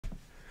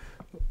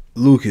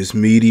Lucas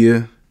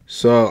Media.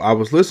 So I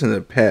was listening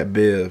to Pat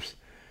Bev's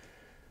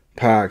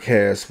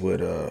podcast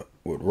with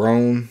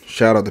Ron.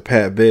 Shout out to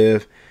Pat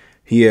Bev.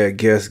 He had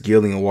guests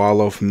Gillie and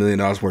Wallow from $1 Million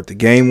Worth of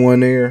Game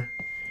on there.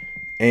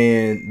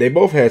 And they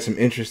both had some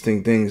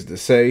interesting things to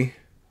say.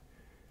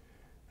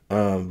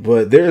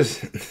 But there's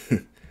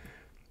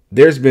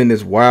been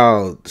this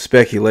wild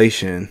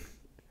speculation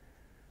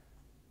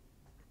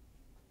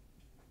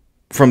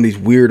from these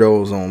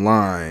weirdos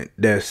online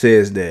that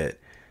says that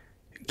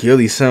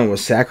Gillie's son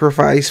was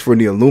sacrificed for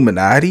the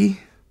Illuminati.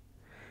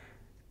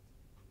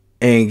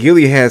 And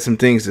Gillie had some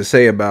things to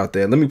say about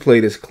that. Let me play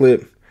this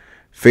clip.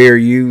 Fair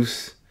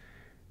use.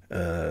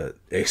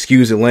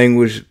 Excuse the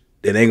language.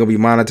 It ain't gonna be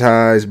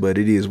monetized, but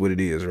it is what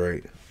it is,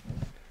 right?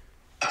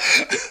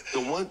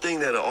 The one thing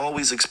that'll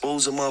always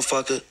expose a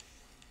motherfucker,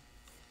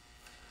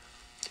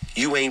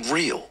 you ain't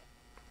real.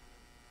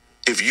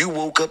 If you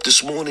woke up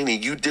this morning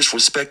and you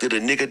disrespected a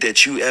nigga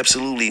that you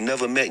absolutely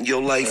never met in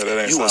your life,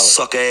 you a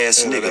sucker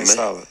ass nigga,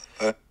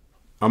 man.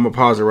 I'm gonna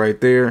pause it right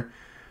there.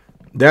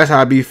 That's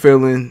how I be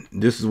feeling.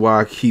 This is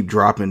why I keep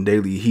dropping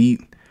daily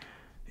heat.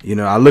 You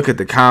know, I look at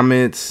the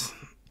comments,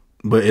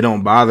 but it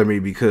don't bother me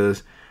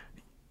because,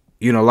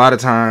 you know, a lot of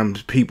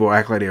times people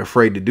act like they're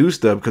afraid to do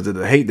stuff because of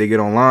the hate they get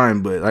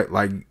online. But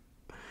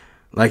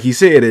like he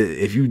said,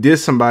 if you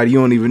diss somebody you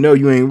don't even know,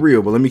 you ain't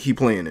real. But let me keep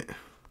playing it.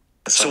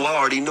 So I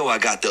already know I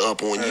got the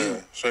up on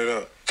you. Straight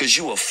up. Cause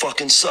you a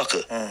fucking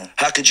sucker.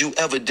 How could you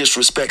ever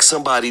disrespect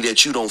somebody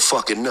that you don't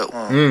fucking know?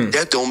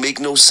 That don't make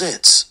no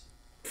sense.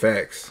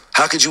 Facts.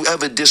 How could you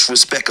ever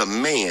disrespect a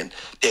man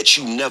that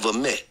you never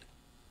met?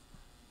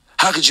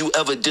 How could you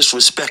ever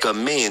disrespect a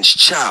man's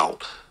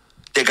child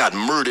that got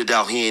murdered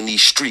out here in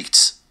these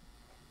streets?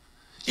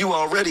 You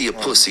already a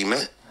pussy,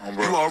 man.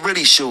 You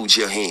already showed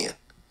your hand.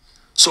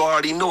 So I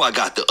already know I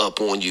got the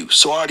up on you.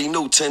 So I already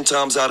know 10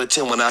 times out of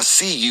 10 when I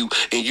see you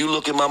and you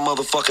look in my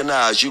motherfucking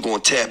eyes, you gonna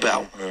tap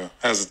out.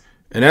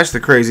 And that's the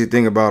crazy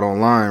thing about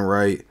online,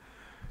 right?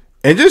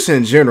 And just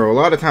in general, a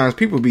lot of times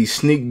people be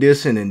sneak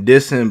dissing and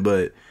dissing,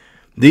 but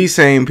these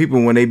same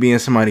people, when they be in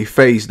somebody's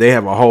face, they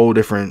have a whole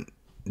different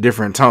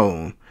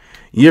tone.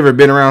 You ever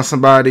been around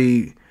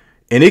somebody,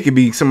 and it could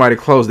be somebody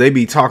close, they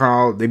be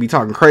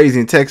talking crazy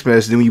in text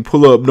messages, and when you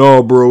pull up,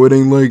 no, bro, it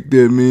ain't like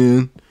that,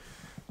 man.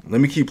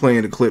 Let me keep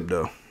playing the clip,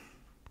 though.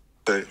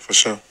 For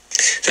sure.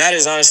 That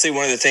is honestly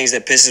one of the things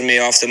that pisses me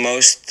off the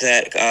most.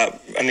 That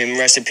I mean,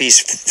 rest in peace,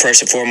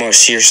 first and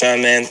foremost, to your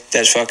son, man.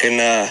 That's fucking.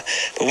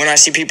 But when I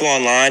see people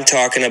online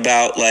talking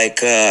about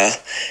like,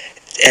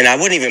 and I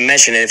wouldn't even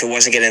mention it if it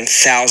wasn't getting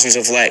thousands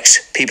of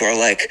likes. People are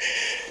like,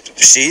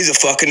 "See the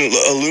fucking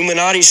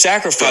Illuminati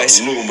sacrifice."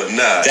 The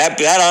Illuminati.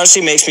 That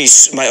honestly makes me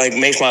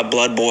makes my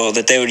blood boil.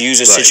 That they would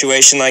use a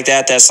situation like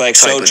that. That's like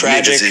so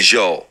tragic. Niggas is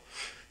y'all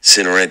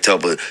sitting around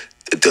talking about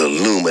the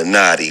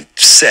Illuminati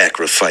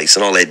sacrifice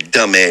and all that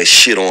dumbass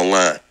shit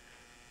online.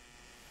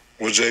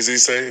 What Jay-Z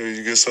say?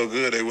 You get so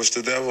good, they wish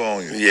the devil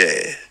on you.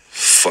 Yeah,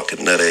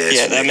 fucking nut ass.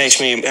 Yeah, that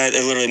makes me.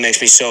 It literally makes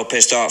me so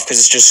pissed off because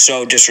it's just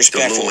so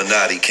disrespectful. The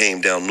Illuminati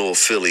came down North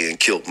Philly and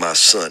killed my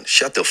son.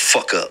 Shut the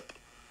fuck up,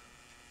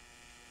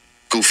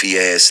 goofy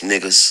ass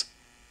niggas.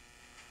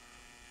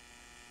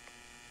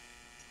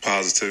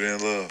 Positivity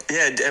and love.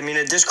 Yeah, I mean,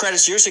 it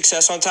discredits your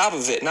success on top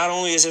of it. Not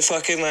only is it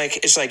fucking like,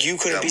 it's like you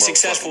couldn't be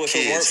successful if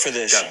it weren't for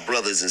this. Got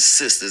brothers and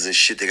sisters and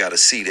shit, they gotta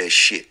see that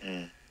shit.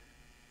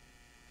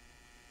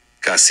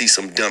 Gotta see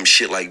some dumb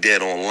shit like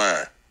that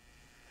online.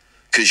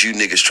 Cause you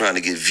niggas trying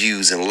to get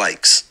views and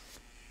likes.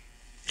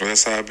 Well,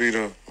 that's how I be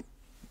though.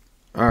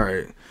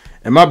 Alright.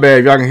 And my bad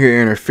if y'all can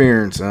hear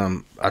interference.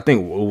 I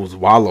think it was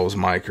Wallow's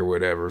mic or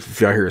whatever.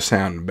 If y'all hear a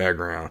sound in the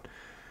background.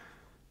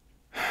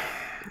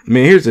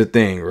 Man, here's the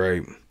thing,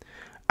 right?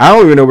 I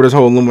don't even know where this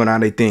whole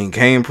Illuminati thing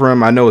came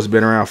from. I know it's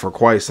been around for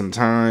quite some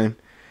time.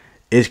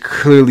 It's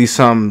clearly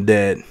something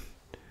that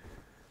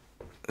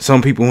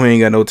some people who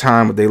ain't got no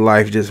time with their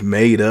life just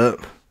made up.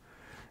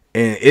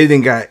 And it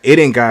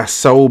ain't got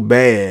so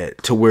bad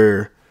to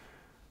where,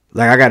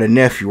 like, I got a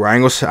nephew, right? I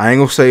ain't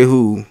gonna say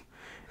who,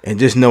 and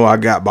just know I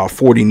got about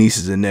 40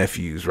 nieces and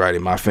nephews, right,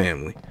 in my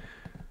family.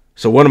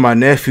 So one of my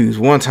nephews,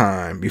 one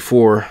time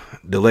before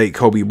the late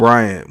Kobe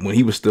Bryant, when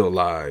he was still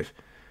alive,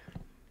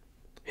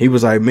 he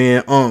was like,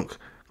 man, Unc,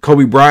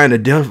 Kobe Bryant, a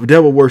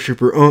devil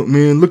worshiper. Unc,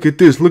 man, look at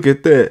this, look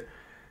at that.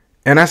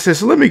 And I said,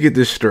 so let me get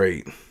this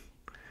straight.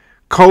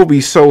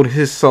 Kobe sold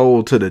his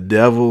soul to the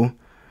devil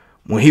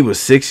when he was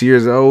 6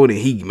 years old, and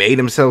he made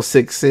himself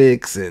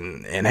 6'6",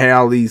 and had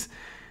all these,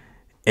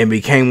 and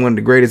became one of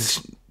the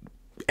greatest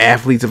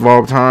athletes of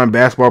all time,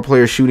 basketball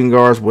players, shooting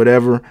guards,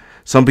 whatever.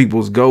 Some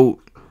people's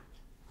GOAT.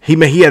 He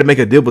had to make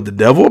a deal with the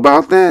devil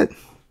about that.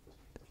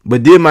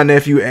 But then my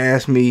nephew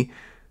asked me,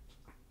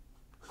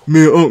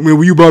 man,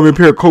 will you buy me a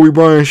pair of Kobe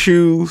Bryant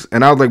shoes?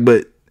 And I was like,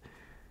 but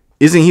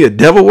isn't he a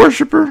devil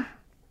worshiper?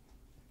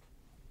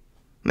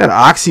 Not an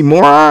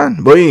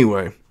oxymoron? But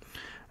anyway,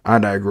 I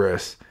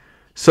digress.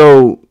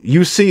 So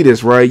you see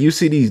this, right? You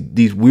see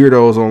these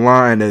weirdos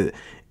online that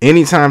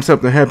anytime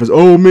something happens,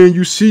 oh man,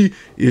 you see,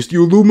 it's the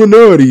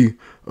Illuminati.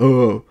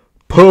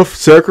 Puff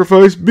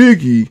sacrificed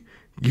Biggie.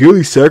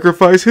 Gillie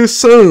sacrificed his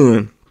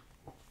son.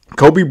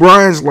 Kobe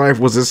Bryant's life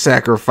was a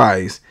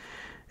sacrifice.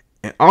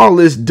 And all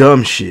this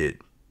dumb shit.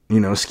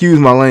 Excuse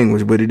my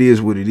language, but it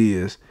is what it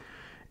is.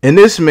 And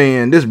this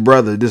man, this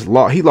brother,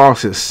 he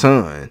lost his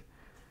son.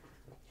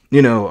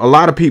 A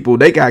lot of people,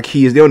 they got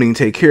kids they don't even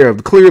take care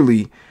of.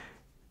 Clearly,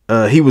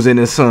 he was in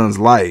his son's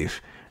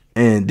life.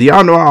 And do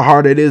y'all know how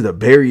hard it is to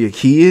bury a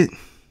kid?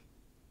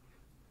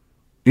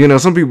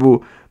 Some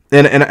people,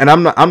 and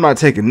I'm not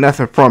taking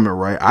nothing from it,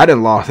 right? I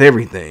done lost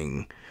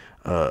everything.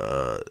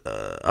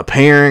 A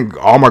parent,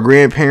 all my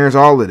grandparents,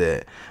 all of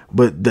that.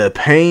 But the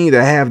pain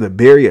to have to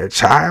bury a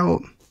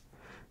child,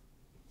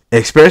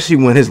 especially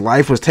when his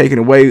life was taken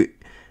away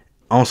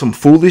on some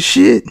foolish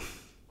shit,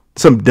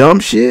 some dumb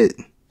shit.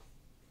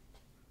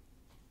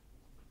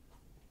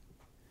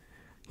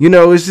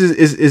 It's just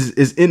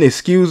it's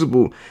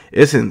inexcusable.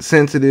 It's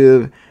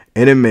insensitive,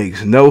 and it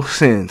makes no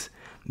sense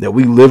that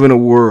we live in a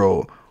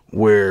world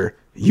where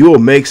you'll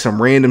make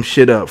some random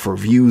shit up for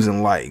views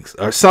and likes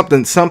or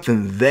something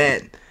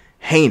that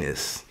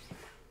heinous.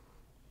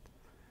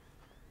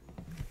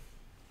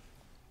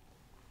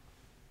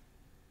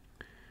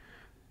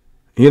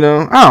 I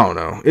don't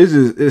know.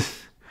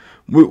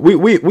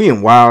 We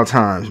in wild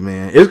times,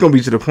 man. It's gonna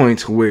be to the point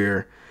to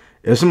where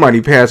if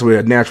somebody passed away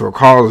of natural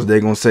causes,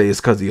 they're gonna say it's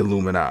because of the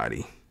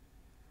Illuminati.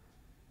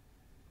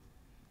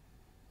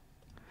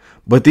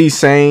 But these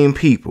same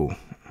people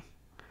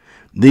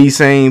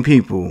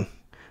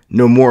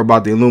know more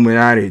about the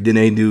Illuminati than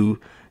they do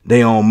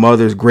their own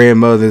mothers,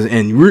 grandmothers,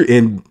 and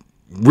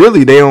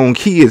really their own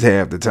kids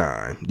half the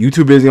time. You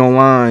too busy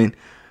online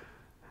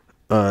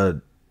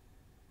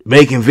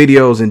making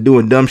videos and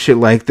doing dumb shit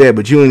like that,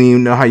 but you don't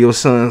even know how your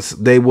son's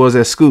day was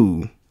at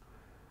school.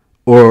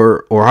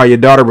 Or how your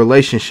daughter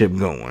relationship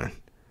going.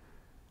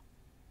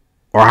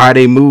 Or how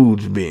they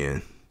moods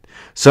been.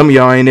 Some of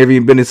y'all ain't never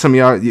even been in some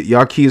of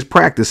y'all kids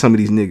practice. Some of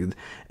these niggas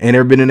ain't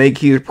never been in their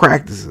kids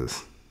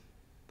practices.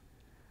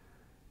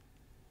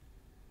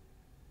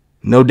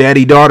 No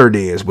daddy-daughter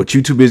dance, but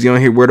you too busy on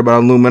here worried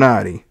about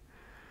Illuminati.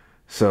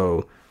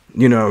 So,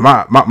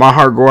 my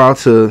heart go out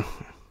to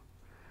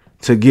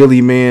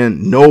Gillie,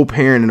 man. No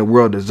parent in the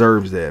world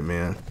deserves that,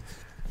 man.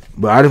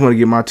 But I just want to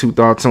get my 2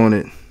 thoughts on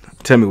it.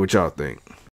 Tell me what y'all think.